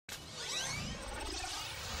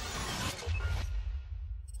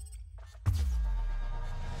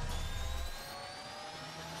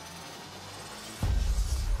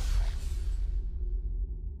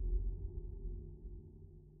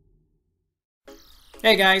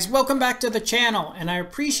Hey guys, welcome back to the channel, and I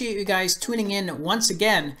appreciate you guys tuning in once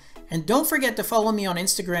again. And don't forget to follow me on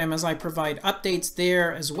Instagram as I provide updates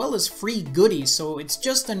there as well as free goodies. So it's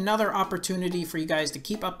just another opportunity for you guys to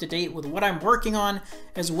keep up to date with what I'm working on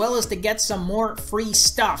as well as to get some more free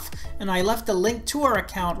stuff. And I left a link to our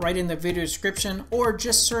account right in the video description, or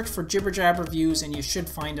just search for Jibber Jab Reviews and you should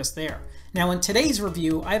find us there. Now in today's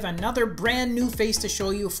review, I have another brand new face to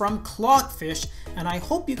show you from Clockfish, and I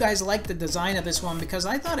hope you guys like the design of this one because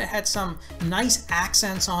I thought it had some nice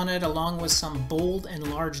accents on it along with some bold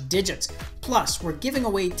and large digits. Plus, we're giving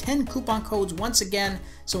away 10 coupon codes once again,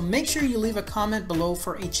 so make sure you leave a comment below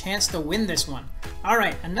for a chance to win this one.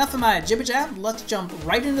 Alright, enough of my jibber jab, let's jump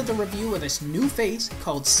right into the review of this new face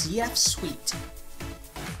called CF Sweet.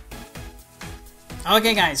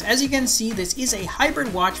 Okay guys, as you can see, this is a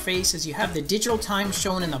hybrid watch face as you have the digital time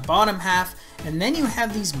shown in the bottom half, and then you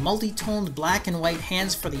have these multi-toned black and white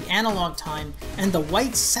hands for the analog time, and the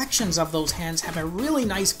white sections of those hands have a really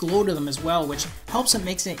nice glow to them as well, which helps it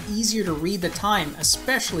makes it easier to read the time,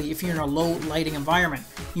 especially if you're in a low lighting environment.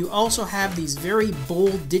 You also have these very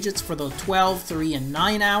bold digits for the 12, 3, and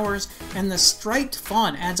 9 hours, and the striped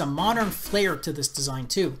font adds a modern flair to this design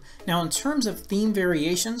too. Now in terms of theme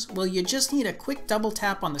variations, well, you just need a quick double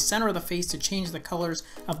tap on the center of the face to change the colors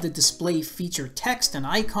of the display feature text and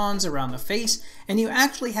icons around the face, and you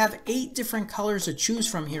actually have 8 different colors to choose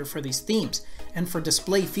from here for these themes. And for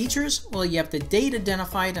display features, well, you have the date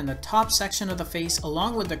identified in the top section of the face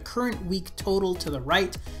along with the current week total to the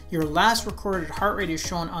right. Your last recorded heart rate is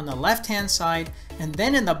shown on the left hand side, and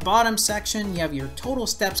then in the bottom section you have your total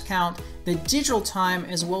steps count, the digital time,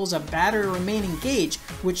 as well as a battery remaining gauge,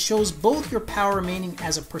 which shows both your power remaining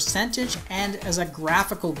as a percentage and as a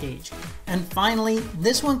graphical gauge. And finally,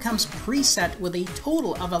 this one comes preset with a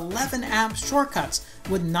total of 11 app shortcuts,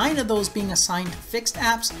 with 9 of those being assigned fixed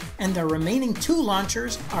apps, and the remaining 2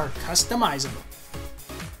 launchers are customizable.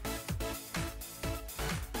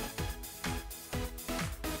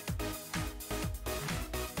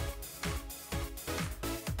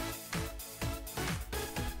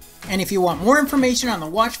 And if you want more information on the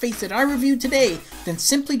watch face that I reviewed today, then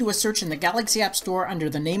simply do a search in the Galaxy App Store under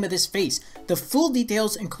the name of this face. The full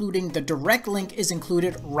details, including the direct link, is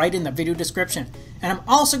included right in the video description. And I'm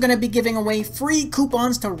also going to be giving away free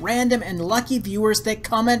coupons to random and lucky viewers that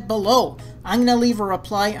comment below. I'm going to leave a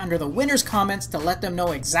reply under the winner's comments to let them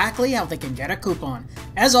know exactly how they can get a coupon.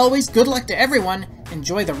 As always, good luck to everyone,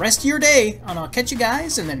 enjoy the rest of your day, and I'll catch you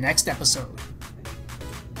guys in the next episode.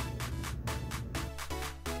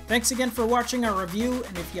 Thanks again for watching our review,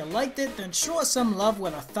 and if you liked it, then show us some love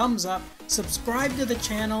with a thumbs up, subscribe to the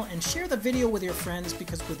channel, and share the video with your friends,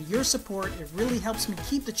 because with your support it really helps me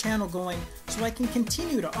keep the channel going so I can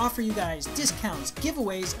continue to offer you guys discounts,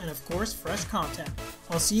 giveaways, and of course fresh content.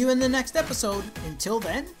 I'll see you in the next episode. Until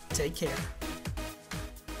then, take care.